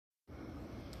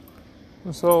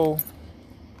So,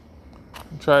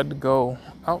 I tried to go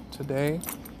out today.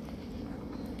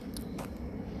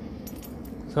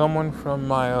 Someone from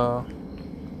my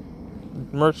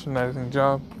merchandising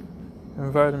job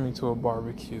invited me to a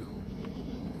barbecue.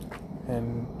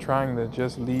 And trying to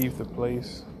just leave the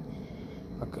place,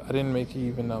 I didn't make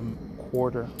even a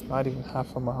quarter, not even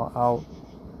half a mile out.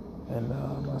 And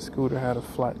my scooter had a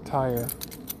flat tire.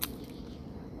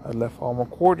 I left all my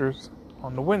quarters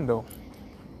on the window.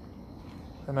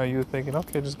 I know you're thinking,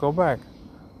 okay, just go back.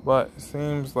 But it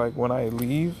seems like when I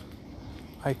leave,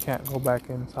 I can't go back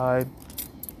inside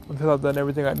until I've done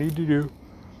everything I need to do.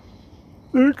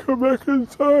 Then come back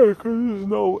inside because there's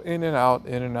no in and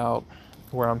out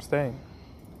where I'm staying.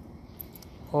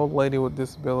 Old lady with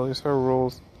disabilities, her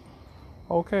rules.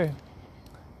 Okay.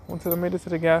 Made it to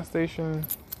the gas station.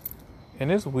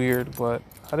 And it's weird, but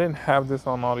I didn't have this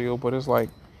on audio, but it's like,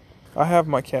 I have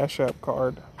my Cash App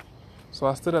card. So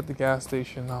I stood at the gas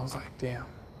station and I was like, damn.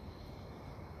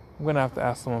 I'm going to have to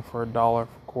ask someone for $1 for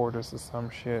quarters or some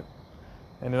shit.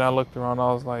 And then I looked around,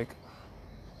 I was like,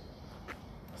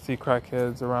 I see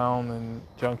crackheads around and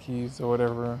junkies or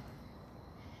whatever.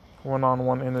 One on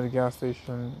one end of the gas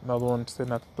station, another one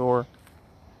sitting at the door.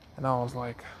 And I was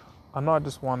like, I know I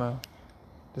just want to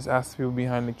just ask people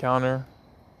behind the counter,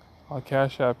 I'll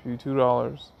Cash App you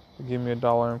 $2 to give me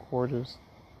 $1 in quarters.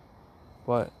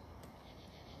 But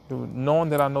knowing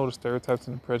that I know the stereotypes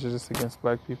and prejudice against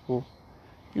black people,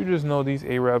 you just know these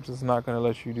Arabs is not going to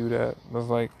let you do that. It's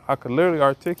like, I could literally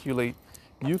articulate.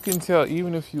 You can tell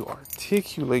even if you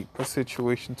articulate a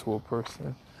situation to a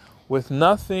person with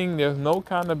nothing, there's no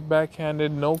kind of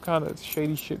backhanded, no kind of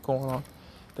shady shit going on.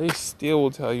 They still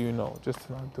will tell you no, just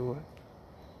to not do it.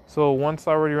 So once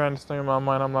I already ran this thing in my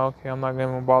mind, I'm like, okay, I'm not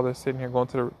going to bother sitting here going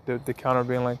to the counter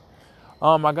being like,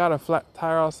 I got a flat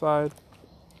tire outside.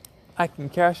 I can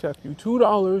Cash App you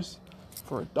 $2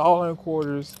 for $1 in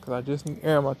quarters because I just need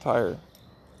air in my tire.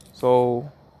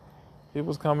 So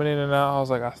people's coming in and out. I was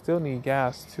like, I still need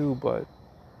gas too, but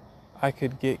I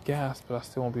could get gas, but I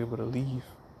still won't be able to leave.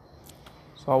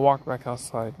 So I walked back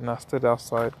outside and I stood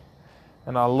outside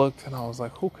and I looked and I was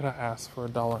like, who could I ask for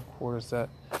 $1 in quarters that?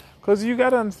 Because you got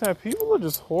to understand, people are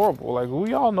just horrible. Like,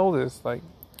 we all know this. Like,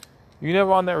 you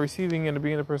never on that receiving end of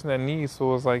being the person that needs.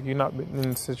 So it's like, you're not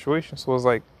in the situation. So it's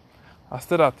like, I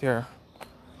stood out there.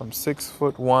 I'm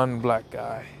 6'1" black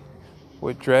guy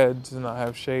with dreads and I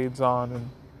have shades on and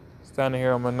standing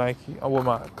here on my Nike, with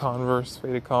my Converse,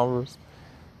 faded Converse,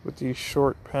 with these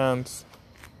short pants.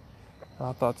 And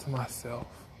I thought to myself,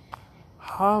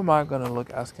 how am I gonna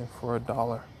look asking for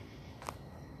 $1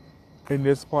 in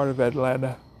this part of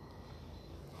Atlanta?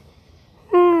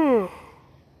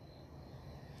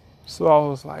 So I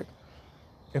was like,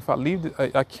 if I leave,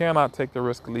 I cannot take the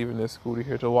risk of leaving this scooter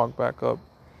here to walk back up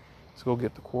to go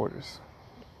get the quarters.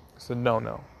 It's a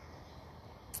no.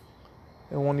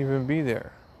 It won't even be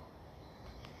there.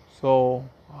 So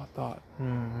I thought,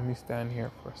 let me stand here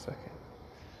for a second.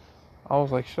 I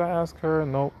was like, should I ask her?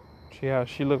 Nope.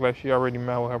 She looked like she already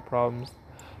met with her problems.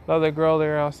 The other girl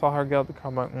there, I saw her get out the car.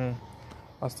 I'm like,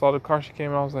 I saw the car she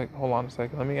came in. I was like, hold on a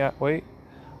second. Let me wait.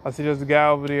 I see there's a guy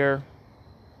over there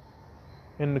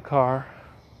in the car.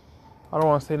 I don't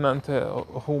want to say nothing to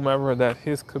whomever that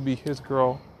could be his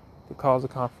girl to cause a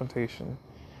confrontation.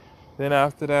 Then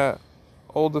after that,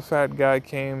 older fat guy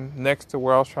came next to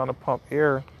where I was trying to pump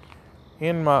air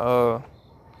in my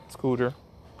scooter.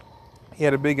 He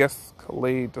had a big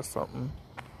Escalade or something.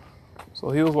 So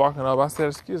he was walking up. I said,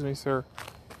 excuse me, sir.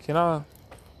 Can I,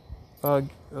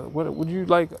 what would you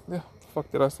like? The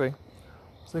fuck did I say? I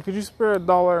said, could you spare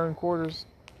 $1 in quarters?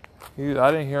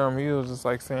 I didn't hear him. He was just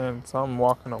like saying something,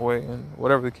 walking away, and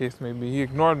whatever the case may be. He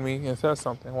ignored me and said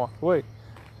something and walked away.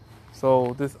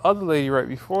 So this other lady right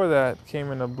before that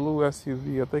came in a blue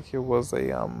SUV. I think it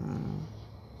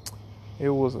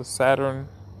was a Saturn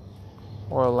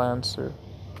or a Lancer.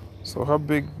 So her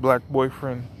big black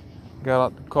boyfriend got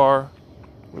out the car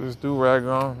with his do-rag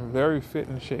on, a very fit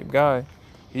and shaped guy.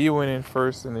 He went in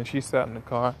first and then she sat in the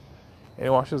car.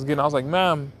 And while she was getting, I was like,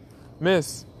 ma'am,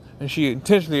 miss. And she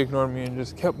intentionally ignored me and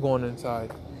just kept going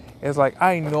inside. It's like,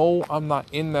 I know I'm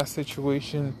not in that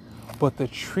situation, but the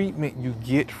treatment you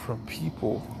get from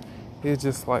people is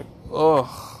just like, ugh.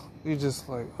 You're just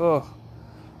like, ugh.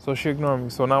 So she ignored me.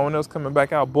 So now when it was coming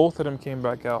back out, both of them came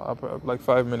back out like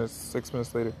 6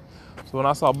 minutes later. So when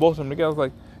I saw both of them together, I was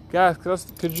like, guys, can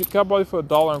I borrow you for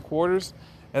 $1 in quarters?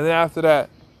 And then after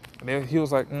that, he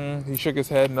was like, he shook his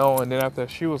head, no. And then after that,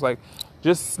 she was like,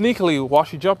 just sneakily, while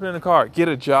she jumping in the car, get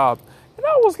a job. And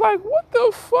I was like, what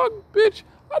the fuck, bitch?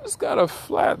 I just got a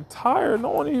flat tire. No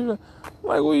one even,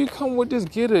 like, when you come with this,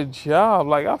 get a job.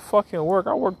 Like, I fucking work.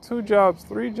 I work 2 jobs,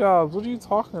 3 jobs. What are you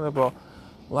talking about?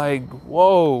 Like,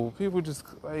 whoa. People just,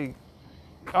 like,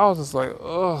 I was just like,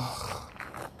 ugh.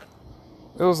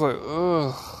 It was like,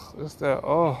 ugh. It's that,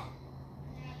 ugh.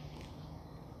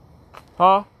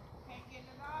 Huh?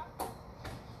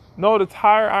 No, the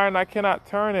tire iron, I cannot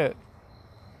turn it.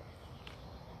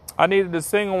 I needed the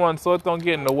single one so it don't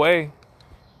get in the way.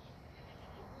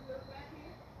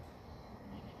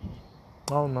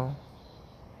 I don't know.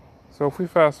 So if we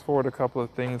fast forward a couple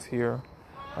of things here.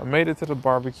 I made it to the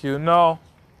barbecue. No.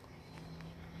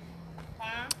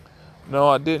 Huh? No,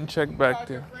 I didn't check back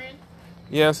there.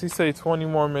 Yes, he said 20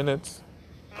 more minutes.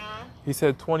 Huh? He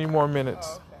said 20 more minutes.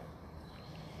 Oh,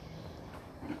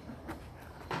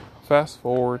 okay. Fast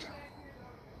forward.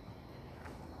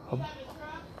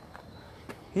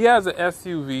 He has an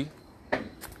SUV. So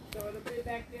it'll be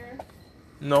back there?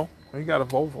 No, he got a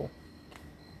Volvo.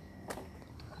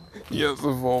 Yes, a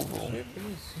Volvo.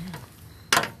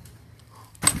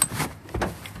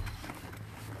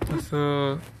 That's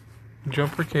a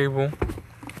jumper cable.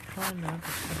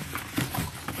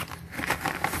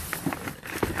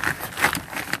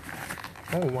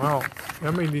 Oh wow,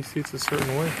 I made these seats a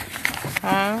certain way.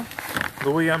 Huh?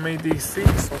 The way I made these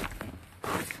seats.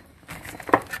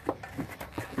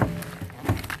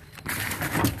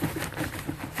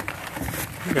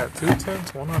 You got 2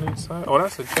 tents, one on each side. Oh,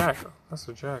 that's a jack. That's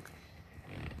a jack.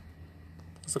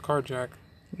 That's a car jack.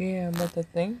 Yeah, but the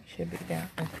thing should be down.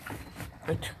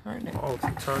 To turn it. Oh,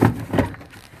 to turn it.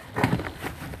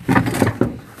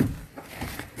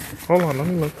 Hold on, let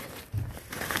me look.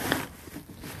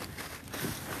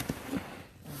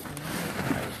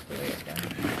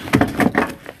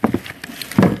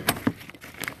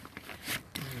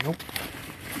 Nope.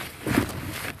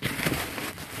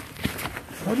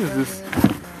 What is this?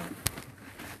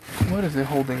 What is it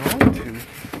holding on to?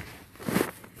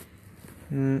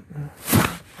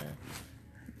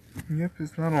 Yep,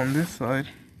 it's not on this side.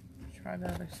 Try the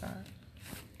other side.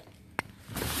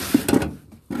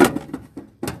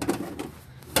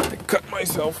 I cut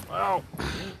myself out.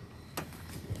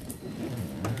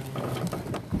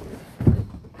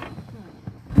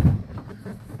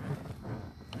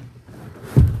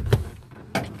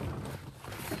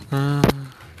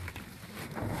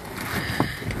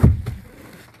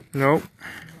 Nope.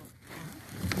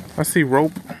 I see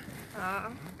rope.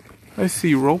 I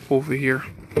see rope over here.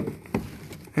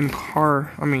 And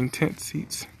tent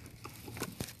seats.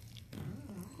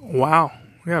 Wow.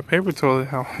 We got paper toilet.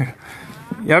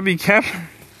 Y'all be careful.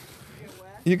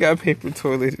 You got paper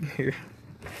toilet in here.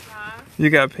 You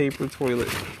got paper toilet.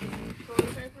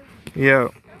 Toilet paper? Yeah.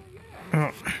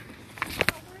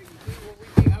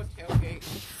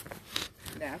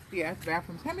 Nasty ass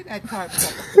bathrooms. Hand me that type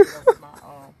my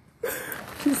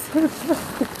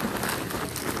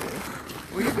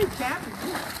Well, you be camping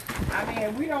too. I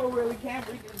mean, we don't really camp.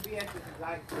 We just be at the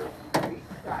beach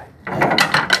side.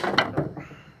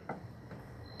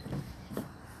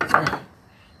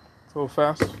 So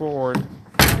fast forward.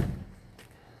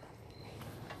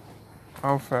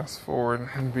 I'll fast forward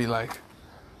and be like,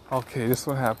 okay, this is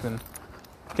what happened.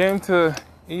 Came to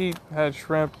eat, had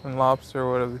shrimp and lobster,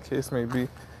 whatever the case may be.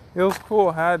 It was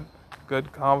cool. Had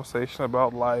good conversation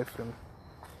about life and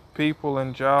people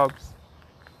and jobs,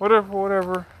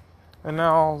 whatever. And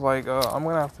now I was like, I'm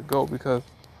gonna have to go because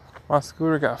my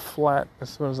scooter got flat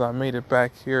as soon as I made it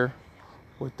back here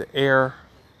with the air.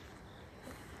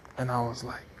 And I was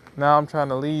like, now I'm trying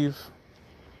to leave.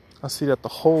 I see that the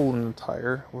hole in the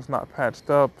tire was not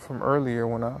patched up from earlier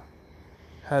when I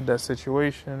had that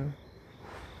situation.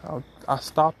 I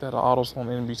stopped at an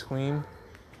AutoZone in between.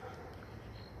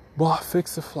 But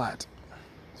Fix a Flat.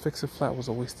 Fix a Flat was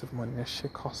a waste of money. That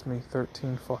shit cost me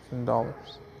 $13 fucking.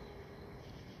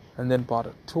 And then bought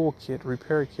a tool kit,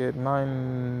 repair kit,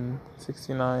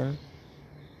 $9.69.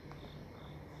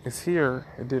 It's here.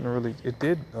 It did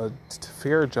a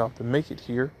fair job to make it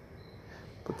here.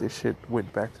 But this shit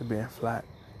went back to being flat.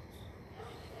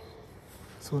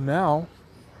 So now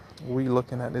we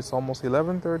looking at it's almost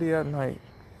 11:30 at night.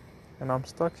 And I'm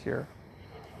stuck here.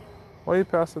 Way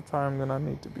past the time that I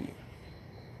need to be.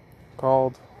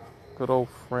 Called good old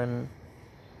friend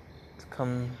to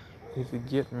come either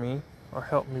get me or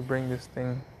help me bring this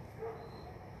thing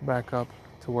back up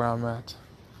to where I'm at.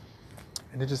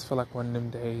 And it just felt like one of them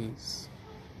days.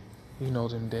 You know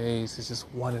them days. It's just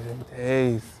one of them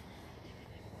days.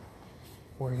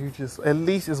 Where you just, at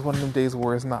least it's one of them days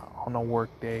where it's not on a work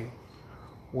day.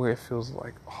 Where it feels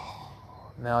like, oh,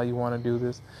 now you want to do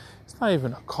this. It's not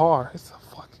even a car. It's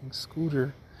a fucking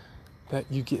scooter that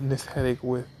you getting this headache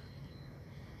with.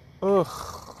 Ugh.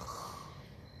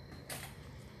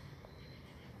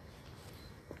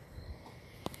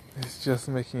 It's just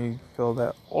making me feel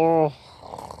that. Oh,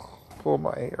 pull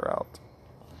my hair out.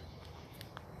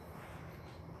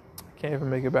 Can't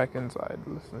even make it back inside to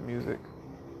listen to music.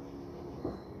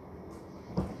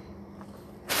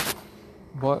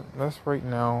 But that's right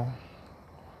now.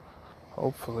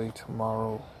 Hopefully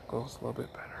tomorrow goes a little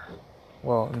bit better.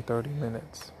 Well, in 30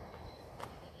 minutes.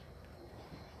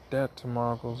 That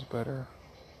tomorrow goes better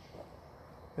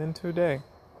than today.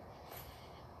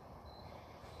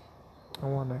 I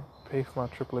want to pay for my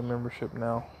AAA membership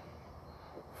now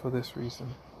for this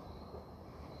reason.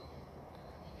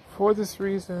 For this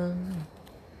reason,